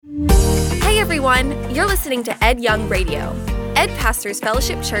everyone. You're listening to Ed Young Radio. Ed pastors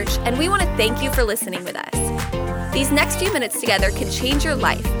Fellowship Church, and we want to thank you for listening with us. These next few minutes together can change your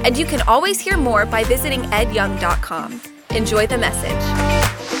life, and you can always hear more by visiting edyoung.com. Enjoy the message.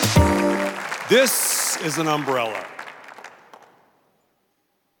 This is an umbrella.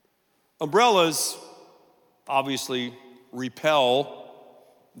 Umbrellas obviously repel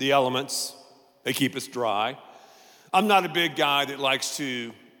the elements. They keep us dry. I'm not a big guy that likes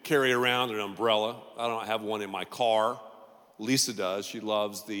to carry around an umbrella. I don't have one in my car. Lisa does. She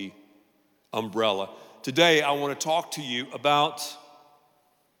loves the umbrella. Today, I want to talk to you about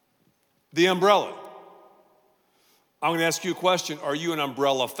the umbrella. I'm going to ask you a question. Are you an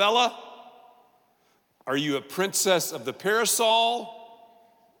umbrella fella? Are you a princess of the parasol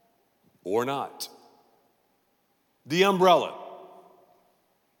or not? The umbrella.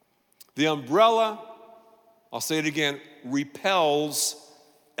 The umbrella, I'll say it again, repels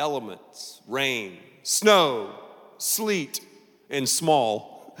elements, rain, snow, sleet, and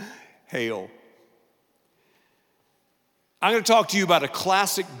small hail. I'm going to talk to you about a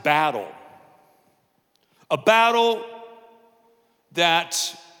classic battle. A battle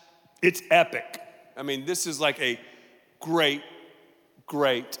that it's epic. I mean, this is like a great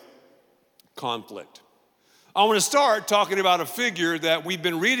conflict. I want to start talking about a figure that we've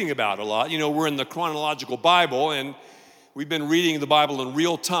been reading about a lot. You know, we're in the chronological Bible, and we've been reading the Bible in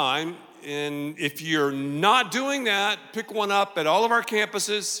real time. And if you're not doing that, pick one up at all of our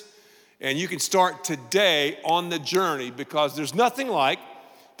campuses, and you can start today on the journey, because there's nothing like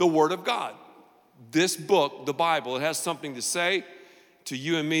the Word of God. This book, the Bible, it has something to say to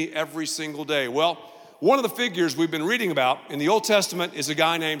you and me every single day. Well, one of the figures we've been reading about in the Old Testament is a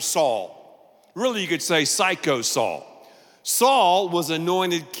guy named Saul. Really, you could say Psycho Saul. Saul was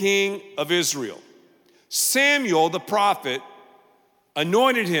anointed king of Israel. Samuel, the prophet,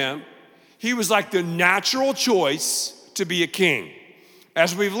 anointed him. He was like the natural choice to be a king.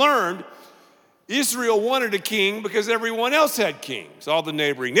 As we've learned, Israel wanted a king because everyone else had kings. All the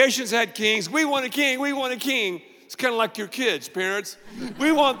neighboring nations had kings. We want a king, we want a king. It's kind of like your kids, parents.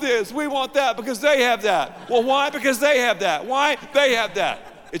 We want this, we want that because they have that. Well, why? Because they have that. Why? They have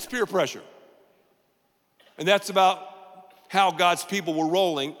that. It's peer pressure. And that's about how God's people were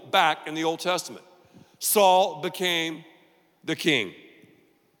rolling back in the Old Testament. Saul became the king.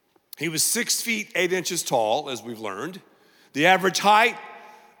 He was 6 feet 8 inches tall, as we've learned. The average height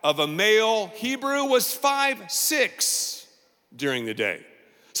of a male Hebrew was 5'6" during the day.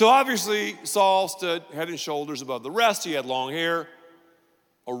 So obviously, Saul stood head and shoulders above the rest. He had long hair,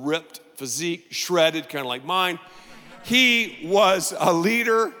 a ripped physique, shredded, kind of like mine. He was a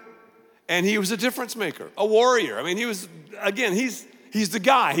leader, and he was a difference maker, a warrior. I mean, he was, again, he's the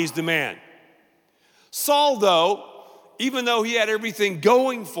guy, he's the man. Saul, though, even though he had everything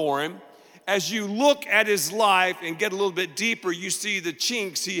going for him, as you look at his life and get a little bit deeper, you see the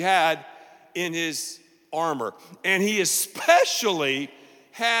chinks he had in his armor. And he especially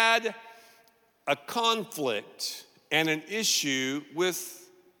had a conflict and an issue with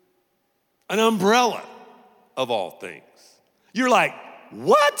an umbrella, of all things. You're like,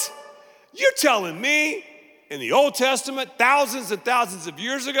 what? You're telling me in the Old Testament, thousands and thousands of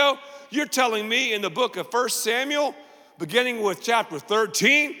years ago, you're telling me in the book of 1 Samuel, beginning with chapter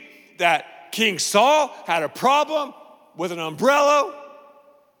 13, that King Saul had a problem with an umbrella?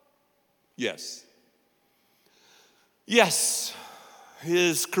 Yes. Yes,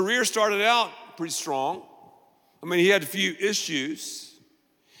 his career started out pretty strong. I mean, he had a few issues.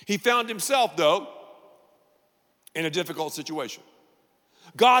 He found himself, though, in a difficult situation.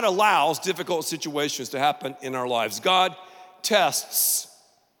 God allows difficult situations to happen in our lives. God tests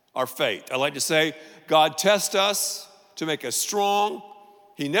our faith. I like to say, God tests us to make us strong.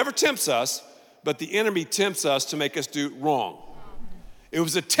 He never tempts us, but the enemy tempts us to make us do wrong. It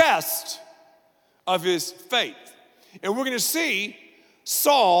was a test of his faith. And we're going to see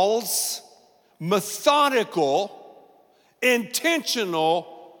Saul's methodical,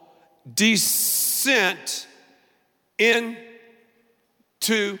 intentional descent into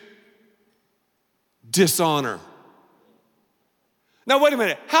dishonor. Now, wait a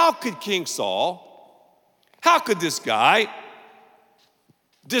minute. How could King Saul, how could this guy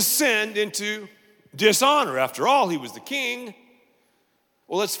descend into dishonor? After all, he was the king.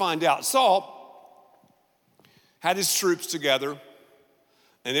 Well, let's find out. Saul had his troops together,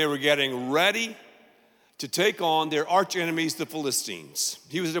 and they were getting ready to take on their arch enemies, the Philistines.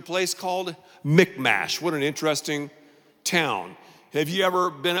 He was at a place called Michmash. What an interesting town. Have you ever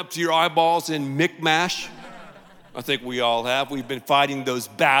been up to your eyeballs in Michmash? I think we all have. We've been fighting those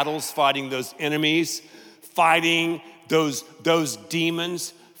battles, fighting those enemies, fighting those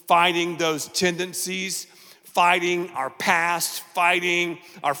demons, fighting those tendencies, fighting our past, fighting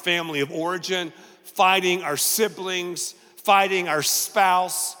our family of origin, fighting our siblings, fighting our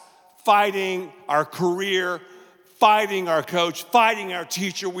spouse, fighting our career, fighting our coach, fighting our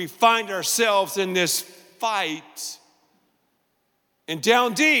teacher. We find ourselves in this fight. And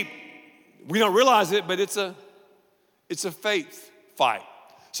down deep, we don't realize it, but it's a faith fight.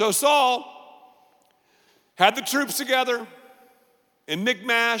 So Saul had the troops together in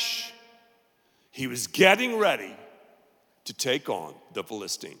Michmash. He was getting ready to take on the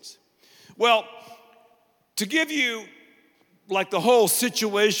Philistines. Well, to give you like the whole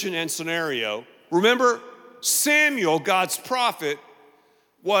situation and scenario, remember Samuel, God's prophet,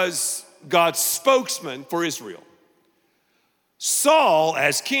 was God's spokesman for Israel. Saul,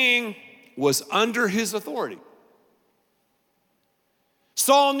 as king, was under his authority.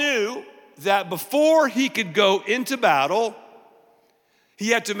 Saul knew that before he could go into battle, he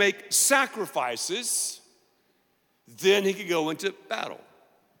had to make sacrifices, then he could go into battle.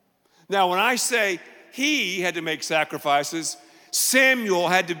 Now, when I say he had to make sacrifices, Samuel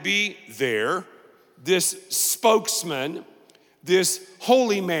had to be there, this spokesman, this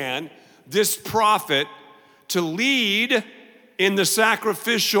holy man, this prophet, to lead in the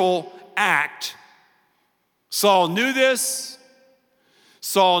sacrificial act. Saul knew this.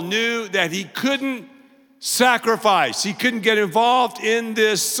 Saul knew that he couldn't sacrifice. He couldn't get involved in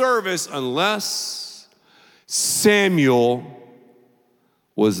this service unless Samuel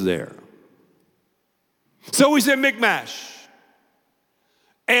was there. So he's at Michmash.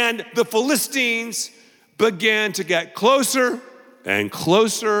 And the Philistines began to get closer and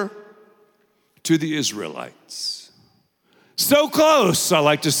closer to the Israelites. So close, I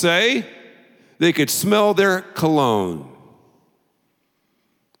like to say, they could smell their cologne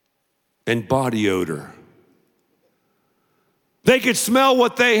and body odor. They could smell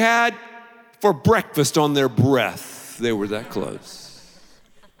what they had for breakfast on their breath. They were that close.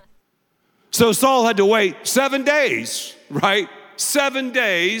 So Saul had to wait 7 days, right? 7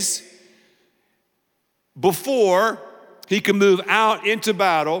 days before he could move out into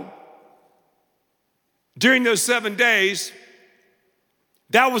battle. During those 7 days,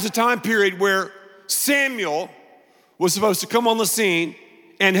 that was a time period where Samuel was supposed to come on the scene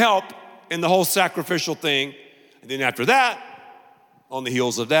and help in the whole sacrificial thing. And then after that, on the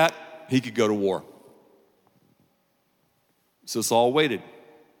heels of that, he could go to war. So Saul waited.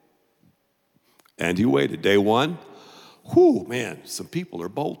 And he waited. Day one, whew, man, some people are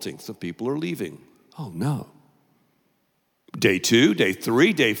bolting. Some people are leaving. Oh, no. Day 2, day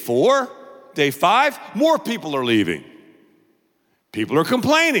 3, day 4, day 5, more people are leaving. People are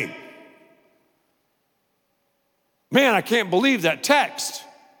complaining. Man, I can't believe that text.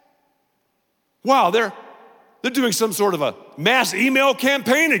 Wow, they're doing some sort of a mass email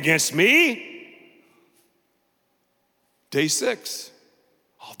campaign against me. Day 6.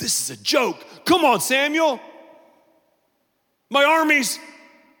 Oh, this is a joke. Come on, Samuel. My army's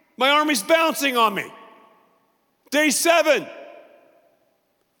bouncing on me. Day 7.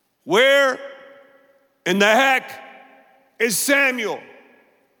 Where in the heck is Samuel?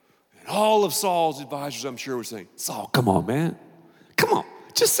 And all of Saul's advisors, I'm sure, were saying, Saul, come on, man. Come on,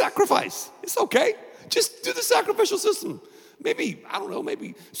 just sacrifice. It's okay. Just do the sacrificial system. Maybe, I don't know,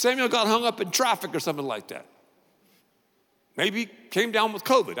 maybe Samuel got hung up in traffic or something like that. Maybe came down with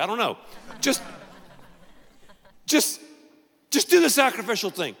COVID. I don't know. Just do the sacrificial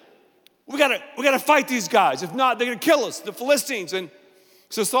thing. We gotta fight these guys. If not, they're gonna kill us, the Philistines. And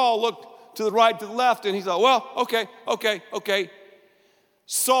so Saul looked to the right, to the left, and he thought, well, okay.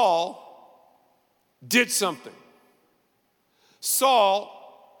 Saul did something. Saul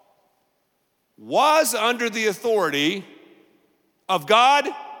was under the authority of God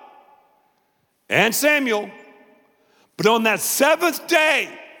and Samuel, but on that 7th day,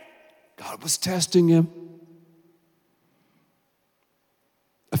 God was testing him.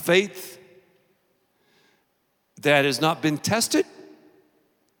 A faith that has not been tested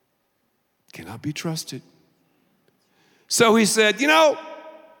cannot be trusted. So he said,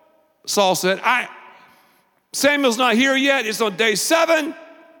 Saul said, Samuel's not here yet. It's on day 7.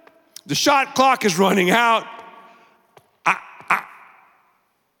 The shot clock is running out.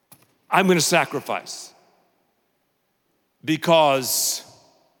 I'm going to sacrifice because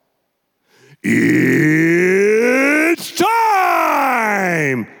it's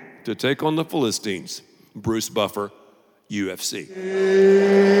time to take on the Philistines. Bruce Buffer, UFC. It's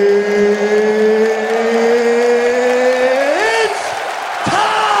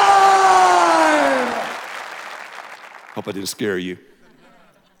time! Hope I didn't scare you.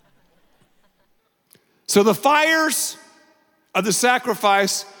 So the fires of the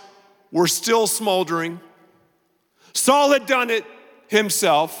sacrifice were still smoldering. Saul had done it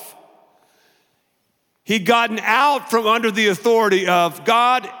himself. He'd gotten out from under the authority of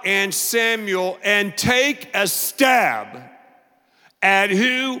God and Samuel and take a stab at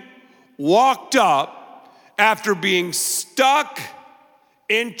who walked up after being stuck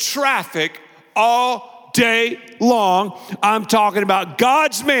in traffic all day long. I'm talking about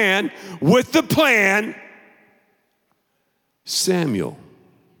God's man with the plan, Samuel.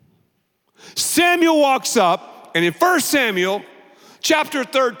 Samuel walks up, and in 1 Samuel chapter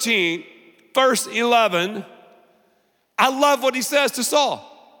 13, verse 11, I love what he says to Saul.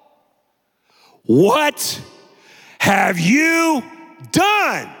 What have you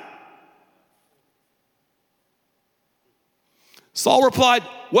done? Saul replied,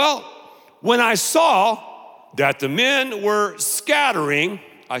 well, when I saw that the men were scattering,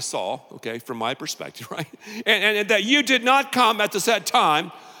 I saw, okay, from my perspective, right? And that you did not come at the set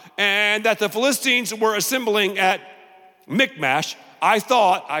time, and that the Philistines were assembling at Michmash, I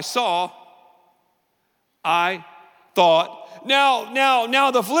thought,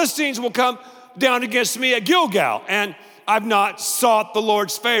 now the Philistines will come down against me at Gilgal, and I've not sought the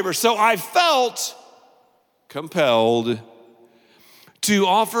Lord's favor. So I felt compelled to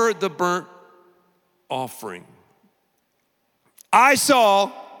offer the burnt offering. I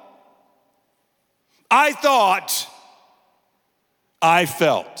thought, I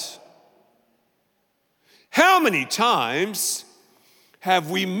felt. How many times have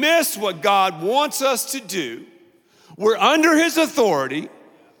we missed what God wants us to do? We're under his authority.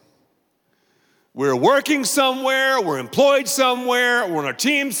 We're working somewhere. We're employed somewhere. We're on a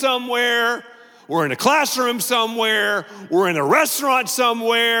team somewhere. We're in a classroom somewhere. We're in a restaurant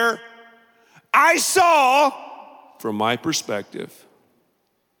somewhere. I saw, from my perspective,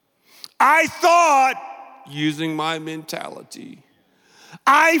 I thought, using my mentality,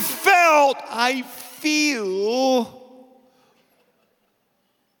 I felt, I feel.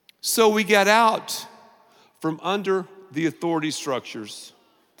 So we get out from under the authority structures.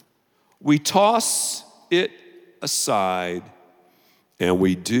 We toss it aside and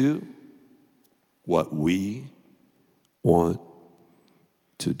we do what we want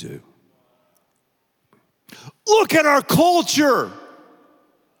to do. Look at our culture.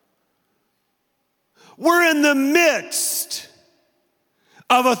 We're in the midst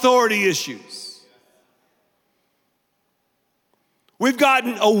of authority issues. We've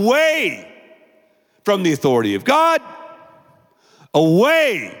gotten away from the authority of God,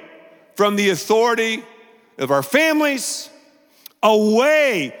 away from the authority of our families,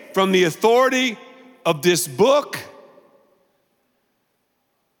 away from the authority of this book.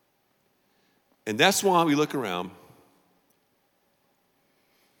 And that's why we look around,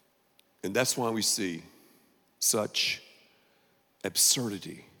 and that's why we see such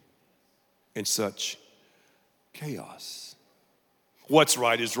absurdity and such chaos. What's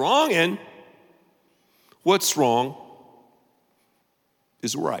right is wrong, and what's wrong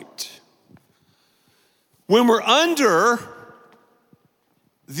is right. When we're under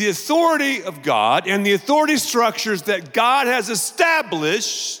the authority of God and the authority structures that God has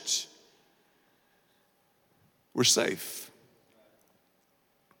established, we're safe.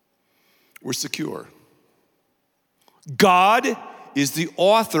 We're secure. God is the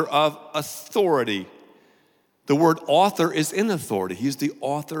author of authority. The word author is in authority. He's the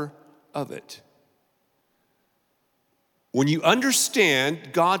author of it. When you understand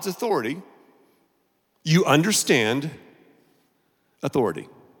God's authority, you understand authority.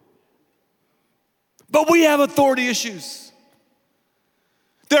 But we have authority issues.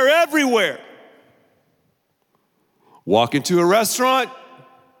 They're everywhere. Walk into a restaurant,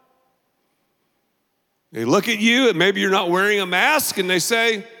 they look at you, and maybe you're not wearing a mask, and they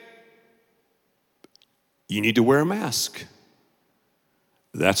say, you need to wear a mask.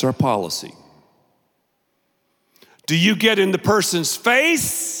 That's our policy. Do you get in the person's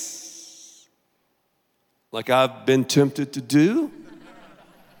face, like I've been tempted to do?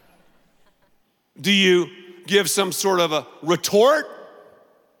 Do you give some sort of a retort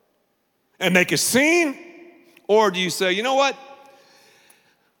and make a scene? Or do you say, you know what?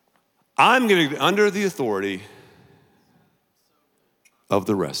 I'm going to be under the authority of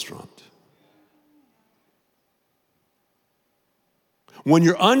the restaurant. When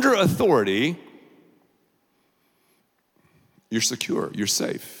you're under authority, you're secure, you're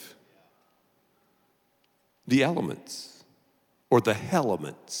safe. The elements, or the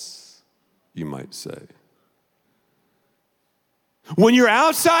hellaments, you might say. When you're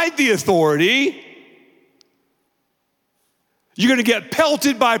outside the authority, you're going to get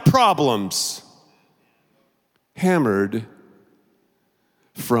pelted by problems, hammered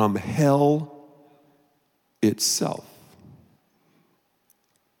from hell itself.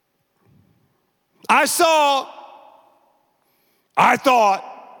 I saw, I thought,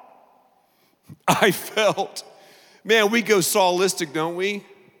 I felt. Man, we go Saulistic, don't we?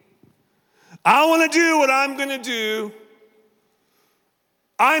 I want to do what I'm going to do.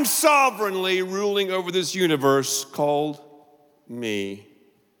 I'm sovereignly ruling over this universe called me.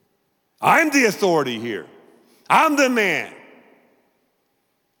 I'm the authority here. I'm the man.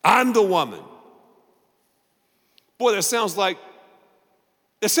 I'm the woman. Boy, that sounds like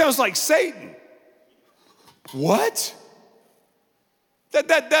Satan. What?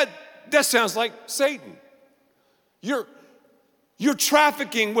 That sounds like Satan. You're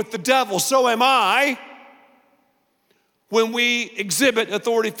trafficking with the devil, so am I, when we exhibit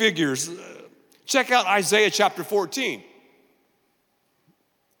authority figures. Check out Isaiah chapter 14.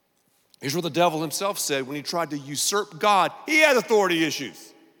 Here's what the devil himself said when he tried to usurp God. He had authority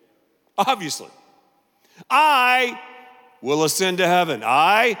issues, obviously. I will ascend to heaven.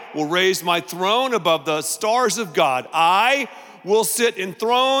 I will raise my throne above the stars of God. I will sit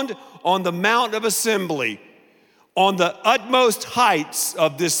enthroned on the Mount of Assembly, on the utmost heights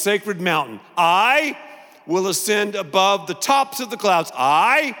of this sacred mountain. I will ascend above the tops of the clouds.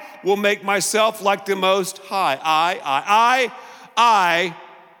 I will make myself like the Most High. I.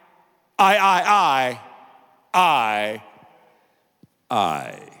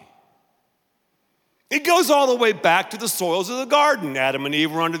 It goes all the way back to the soils of the garden. Adam and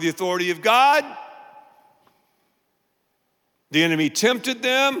Eve were under the authority of God. The enemy tempted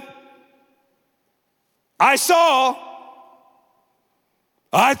them. I saw,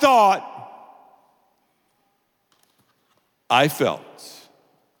 I thought, I felt.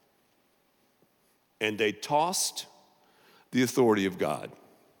 And they tossed the authority of God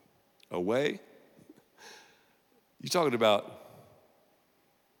away. You're talking about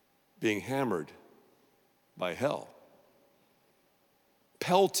being hammered by hell,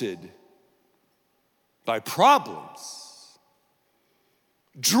 pelted by problems,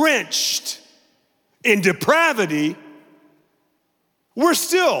 drenched in depravity. We're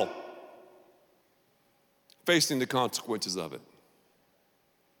still facing the consequences of it.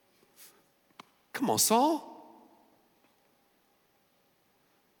 Come on, Saul.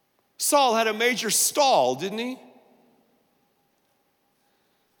 Saul had a major stall, didn't he?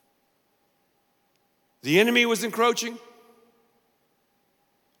 The enemy was encroaching.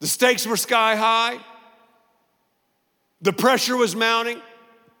 The stakes were sky high. The pressure was mounting.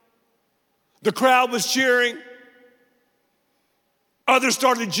 The crowd was cheering. Others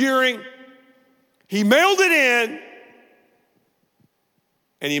started jeering. He mailed it in,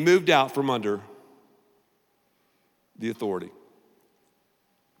 and he moved out from under the authority.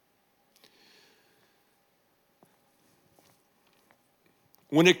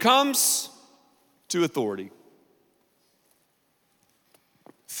 When it comes to authority,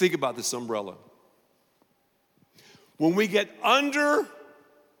 think about this umbrella. When we get under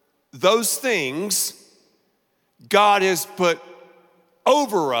those things God has put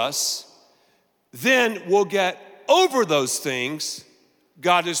over us, then we'll get over those things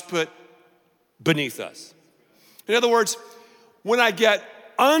God has put beneath us. In other words, when I get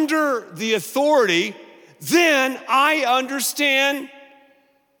under the authority, then I understand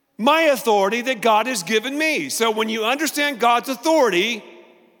my authority that God has given me. So when you understand God's authority,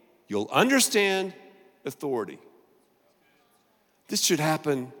 you'll understand authority. This should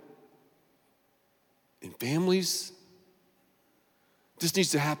happen in families. This needs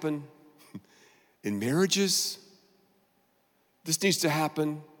to happen in marriages. This needs to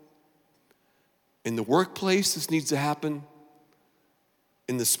happen in the workplace. This needs to happen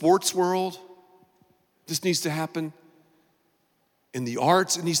in the sports world. This needs to happen in the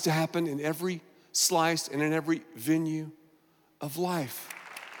arts. It needs to happen in every slice and in every venue of life.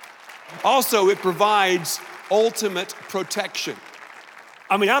 Also, it provides ultimate protection.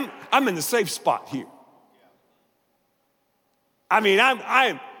 I mean, I'm in the safe spot here. I mean,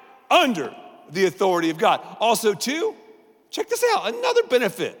 I'm under the authority of God. Also, too, check this out, another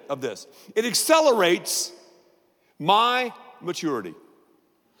benefit of this. It accelerates my maturity.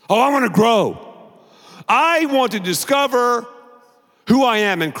 Oh, I want to grow. I want to discover who I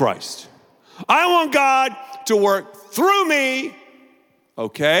am in Christ. I want God to work through me.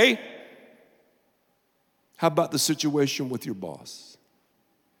 Okay? How about the situation with your boss?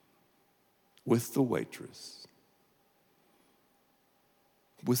 With the waitress?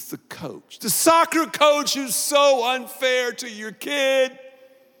 With the coach? The soccer coach who's so unfair to your kid?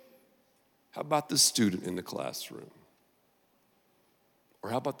 How about the student in the classroom?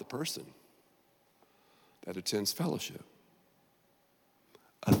 Or how about the person that attends fellowship?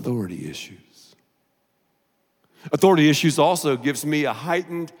 authority issues. Authority issues also gives me a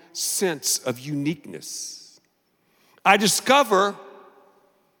heightened sense of uniqueness. I discover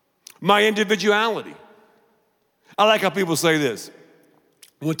my individuality. I like how people say this.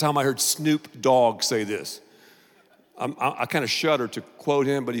 One time I heard Snoop Dogg say this. I kind of shudder to quote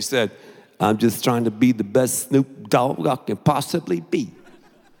him, but he said, "I'm just trying to be the best Snoop Dogg I can possibly be."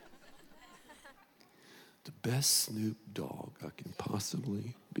 The best Snoop Dogg I can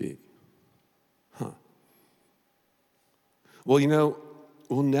possibly be. Huh. Well, you know,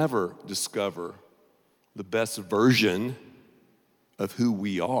 we'll never discover the best version of who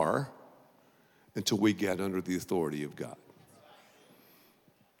we are until we get under the authority of God.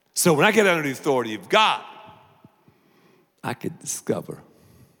 So when I get under the authority of God, I can discover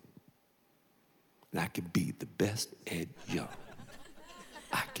and I can be the best Ed Young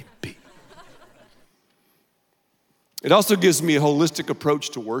I can be. It also gives me a holistic approach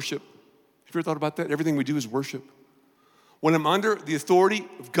to worship. Have you ever thought about that? Everything we do is worship. When I'm under the authority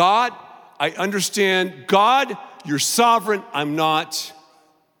of God, I understand, God, you're sovereign, I'm not.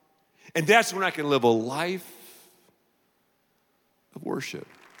 And that's when I can live a life of worship.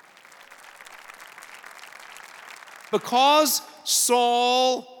 Because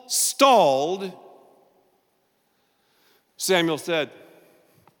Saul stalled, Samuel said,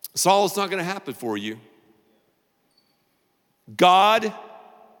 Saul, it's not going to happen for you. God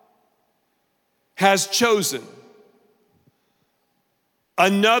has chosen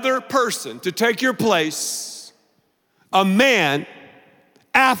another person to take your place, a man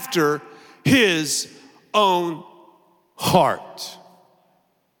after his own heart.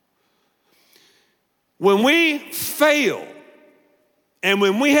 When we fail and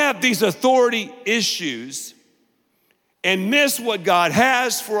when we have these authority issues and miss what God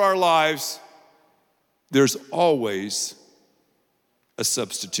has for our lives, there's always a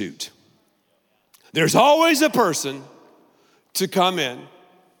substitute. There's always a person to come in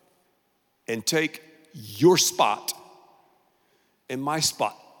and take your spot and my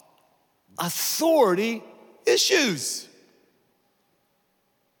spot. Authority issues.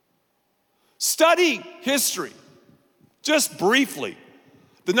 Study history, just briefly.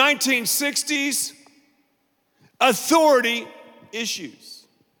 The 1960s, authority issues.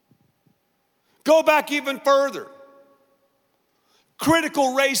 Go back even further.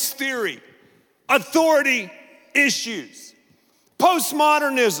 Critical race theory, authority issues.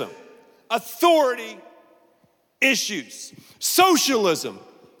 Postmodernism, authority issues. Socialism,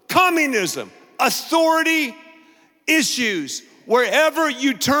 communism, authority issues. Wherever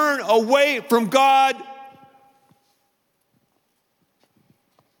you turn away from God,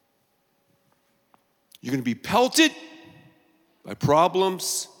 you're going to be pelted by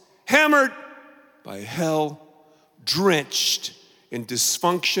problems, hammered by hell, drenched in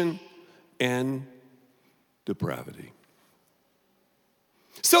dysfunction and depravity.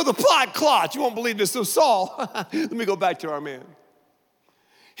 So the plot clots, you won't believe this, so Saul, let me go back to our man.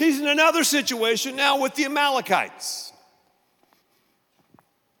 He's in another situation now with the Amalekites.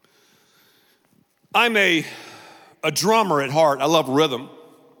 I'm a drummer at heart. I love rhythm.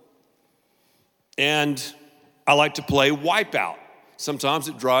 And I like to play Wipeout. Sometimes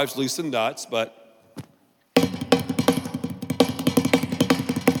it drives Lisa nuts, but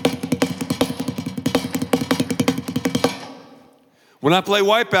when I play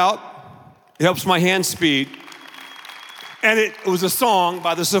Wipeout, it helps my hand speed. And it was a song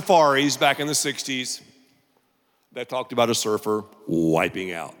by the Safaris back in the 60s that talked about a surfer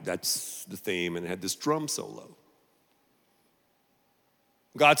wiping out. That's the theme, and it had this drum solo.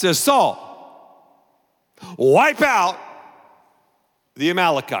 God says, Saul, wipe out the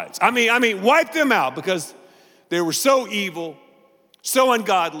Amalekites. I mean, wipe them out because they were so evil, so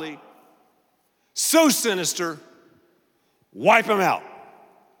ungodly, so sinister. Wipe them out.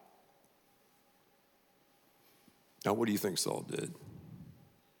 Now, what do you think Saul did?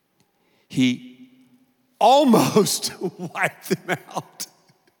 He almost wiped them out.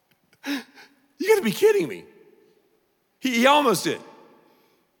 You gotta be kidding me. He almost did.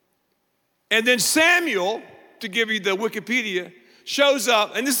 And then Samuel, to give you the Wikipedia, shows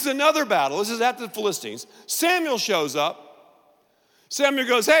up, and this is another battle. This is after the Philistines. Samuel shows up. Samuel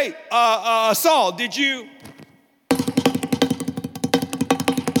goes, hey, Saul, did you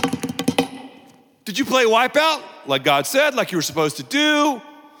play Wipeout like God said, like you were supposed to do?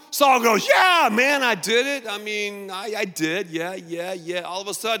 Saul goes, yeah, man, I did it. I mean, I did, yeah. All of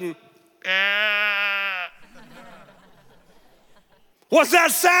a sudden, what's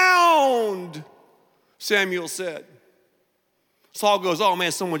that sound? Samuel said. Saul goes, oh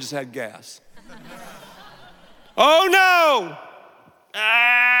man, someone just had gas. Oh no,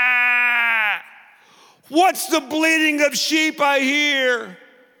 Ah! What's the bleating of sheep I hear?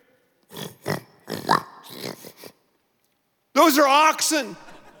 Those are oxen.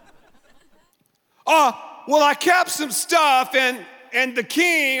 Well, I kept some stuff, and the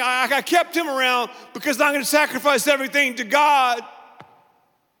king, I kept him around because I'm going to sacrifice everything to God.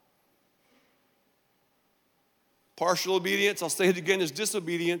 Partial obedience, I'll say it again, is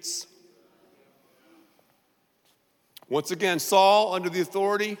disobedience. Once again, Saul, under the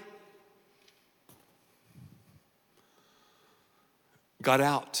authority, got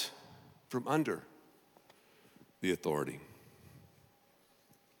out from under the authority.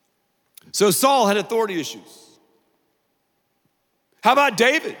 So Saul had authority issues. How about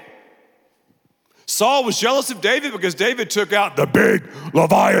David? Saul was jealous of David because David took out the big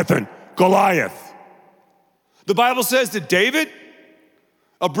Leviathan, Goliath. The Bible says that David,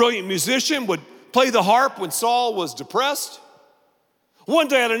 a brilliant musician, would play the harp when Saul was depressed. One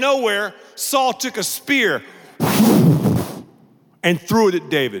day out of nowhere, Saul took a spear and threw it at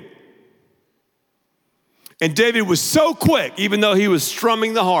David. And David was so quick, even though he was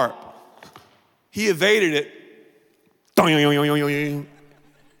strumming the harp, he evaded it,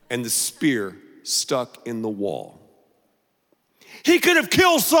 and the spear stuck in the wall. He could have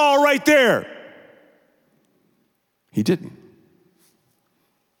killed Saul right there. He didn't.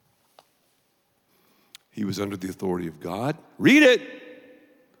 He was under the authority of God. Read it.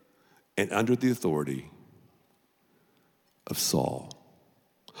 And under the authority of Saul.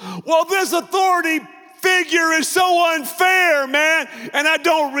 Well, this authority figure is so unfair, man, and I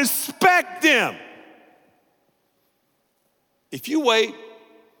don't respect him. If you wait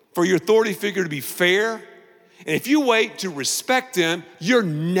for your authority figure to be fair, and if you wait to respect him, you're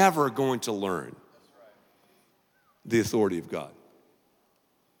never going to learn the authority of God.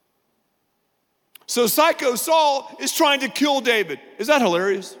 So Psycho Saul is trying to kill David. Is that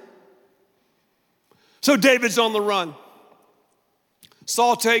hilarious? So David's on the run.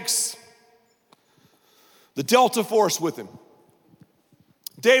 Saul takes the Delta Force with him.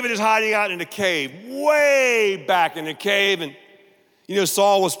 David is hiding out in a cave, way back in a cave. And,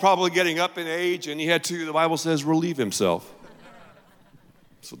 Saul was probably getting up in age, and he had to, the Bible says, relieve himself.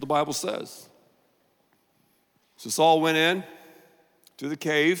 That's what the Bible says. So Saul went in to the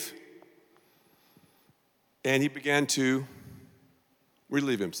cave, and he began to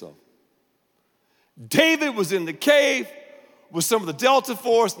relieve himself. David was in the cave with some of the Delta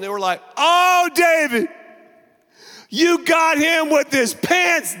Force, and they were like, "Oh, David, you got him with his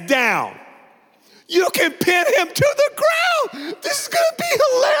pants down. You can pin him to the ground. This is going to be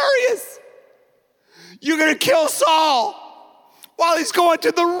hilarious. You're going to kill Saul while he's going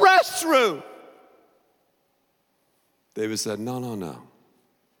to the restroom." David said, No.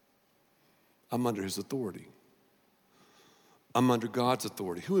 I'm under his authority. I'm under God's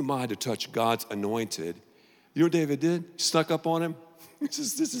authority. Who am I to touch God's anointed? You know what David did? He snuck up on him. This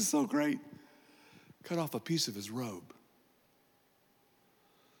is so great. Cut off a piece of his robe.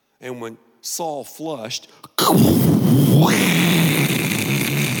 And when Saul flushed,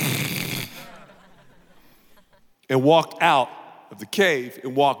 and walked out of the cave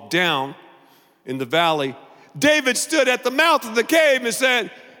and walked down in the valley, David stood at the mouth of the cave and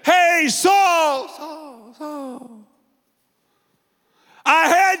said, "Hey, Saul, I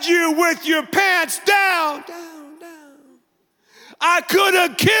had you with your pants down. I could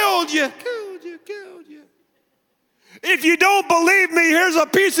have killed you. If you don't believe me, here's a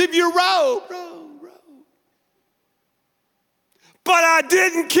piece of your robe. But I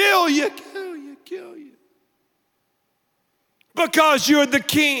didn't kill you. Because you're the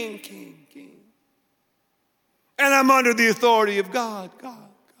king. And I'm under the authority of God.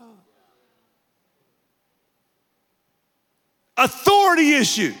 Authority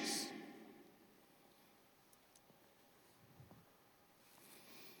issues.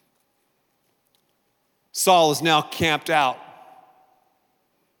 Saul is now camped out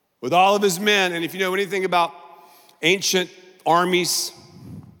with all of his men. And if you know anything about ancient armies,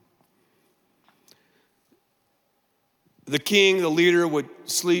 the king, the leader, would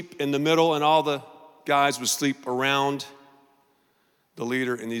sleep in the middle, and all the guys would sleep around the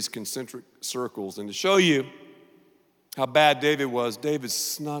leader in these concentric circles. And to show you how bad David was, David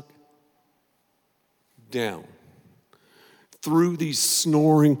snuck down through these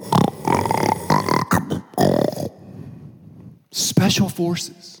snoring special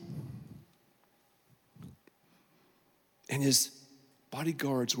forces. And his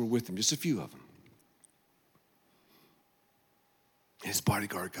bodyguards were with him, just a few of them. His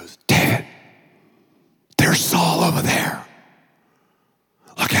bodyguard goes, "David, there's Saul over there.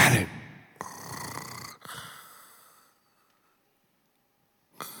 Look at him."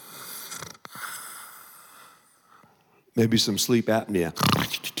 maybe some sleep apnea.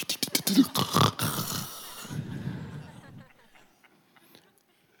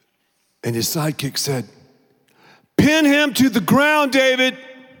 And his sidekick said, "Pin him to the ground, David.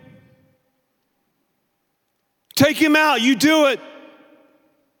 Take him out, you do it.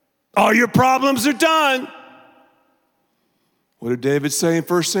 All your problems are done." What did David say in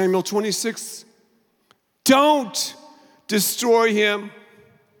 1 Samuel 26? Don't destroy him.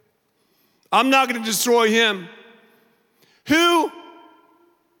 I'm not going to destroy him. Who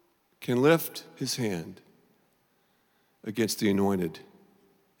can lift his hand against the anointed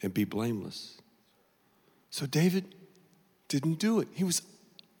and be blameless? So David didn't do it. He was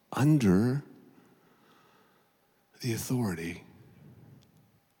under the authority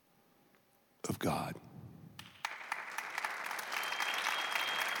of God.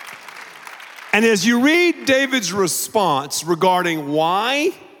 And as you read David's response regarding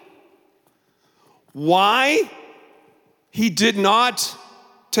why he did not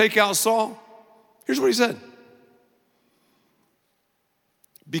take out Saul, here's what he said.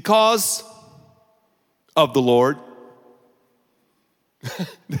 Because of the Lord.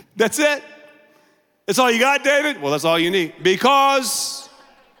 That's it. That's all you got, David? Well, that's all you need. Because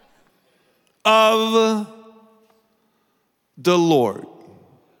of the Lord.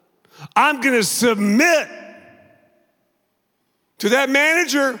 I'm going to submit to that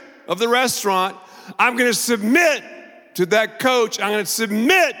manager of the restaurant. I'm going to submit to that coach. I'm going to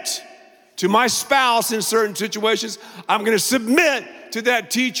submit to my spouse in certain situations. I'm going to submit to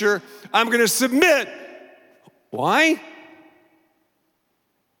that teacher. I'm going to submit. Why?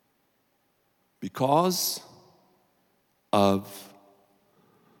 Because of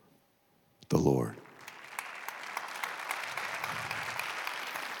the Lord.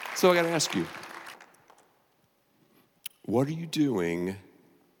 So I got to ask you, what are you doing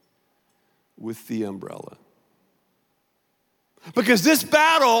with the umbrella? Because this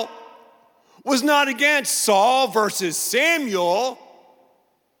battle was not against Saul versus Samuel.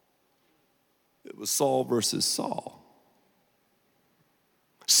 It was Saul versus Saul.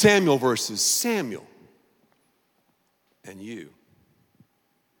 Samuel versus Samuel. And you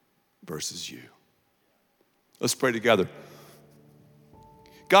versus you. Let's pray together.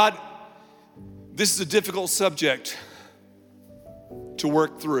 God, this is a difficult subject to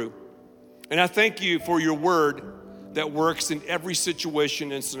work through. And I thank you for your word that works in every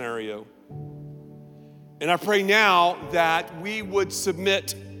situation and scenario. And I pray now that we would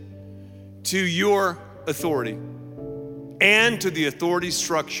submit to your authority and to the authority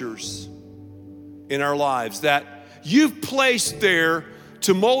structures in our lives that you've placed there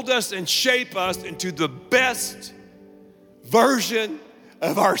to mold us and shape us into the best version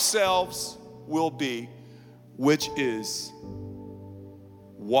of ourselves will be, which is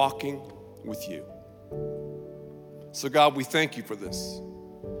walking with you. So God, we thank you for this.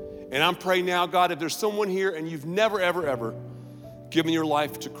 And I'm praying now, God, if there's someone here and you've never, ever, ever given your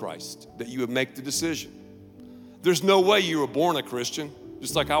life to Christ, that you would make the decision. There's no way you were born a Christian,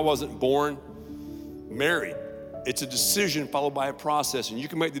 just like I wasn't born married. It's a decision followed by a process, and you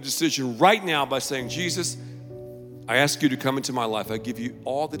can make the decision right now by saying, Jesus, I ask you to come into my life. I give you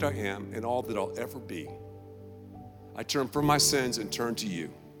all that I am and all that I'll ever be. I turn from my sins and turn to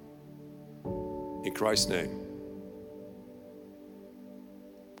you. In Christ's name,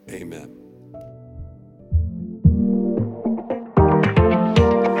 amen.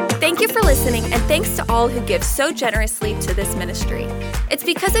 Thank you for listening, and thanks to all who give so generously to this ministry. It's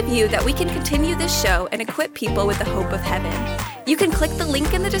because of you that we can continue this show and equip people with the hope of heaven. You can click the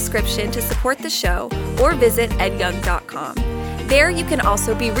link in the description to support the show or visit edyoung.com. There you can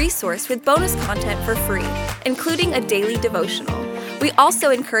also be resourced with bonus content for free, including a daily devotional. We also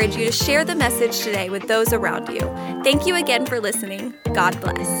encourage you to share the message today with those around you. Thank you again for listening. God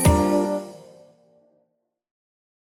bless.